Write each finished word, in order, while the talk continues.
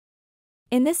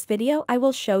In this video I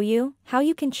will show you how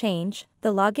you can change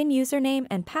the login username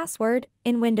and password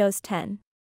in Windows 10.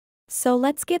 So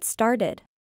let's get started.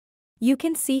 You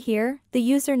can see here the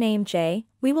username J.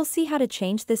 We will see how to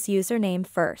change this username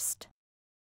first.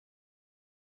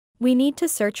 We need to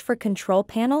search for Control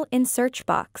Panel in search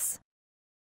box.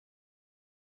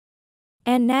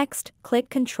 And next, click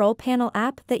Control Panel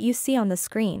app that you see on the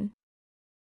screen.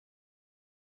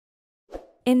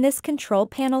 In this Control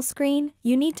Panel screen,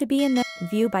 you need to be in the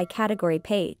View by Category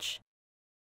page.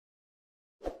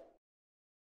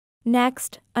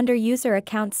 Next, under User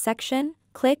Accounts section,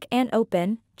 click and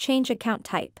open Change Account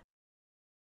Type.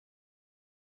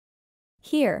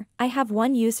 Here, I have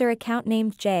one user account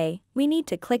named J. We need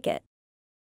to click it.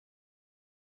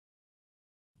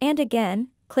 And again,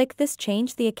 click this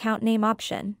Change the Account Name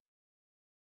option.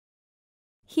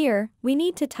 Here, we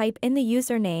need to type in the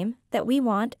username that we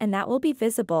want, and that will be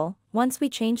visible once we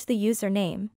change the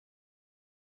username.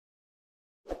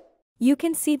 You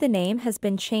can see the name has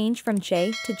been changed from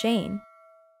J to Jane.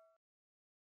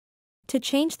 To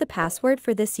change the password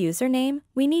for this username,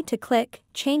 we need to click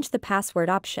Change the Password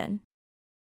option.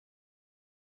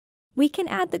 We can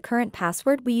add the current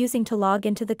password we're using to log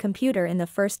into the computer in the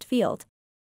first field.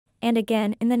 And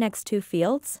again, in the next two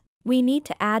fields, we need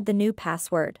to add the new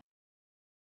password.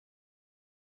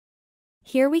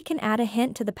 Here we can add a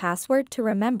hint to the password to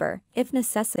remember, if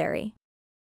necessary.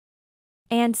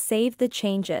 And save the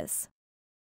changes.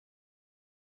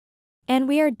 And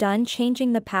we are done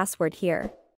changing the password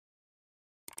here.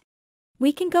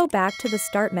 We can go back to the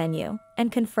Start menu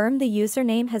and confirm the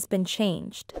username has been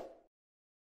changed.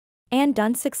 And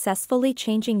done successfully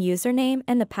changing username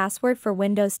and the password for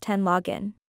Windows 10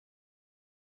 login.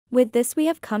 With this we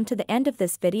have come to the end of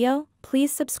this video.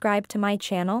 Please subscribe to my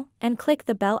channel and click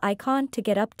the bell icon to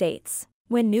get updates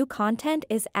when new content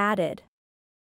is added.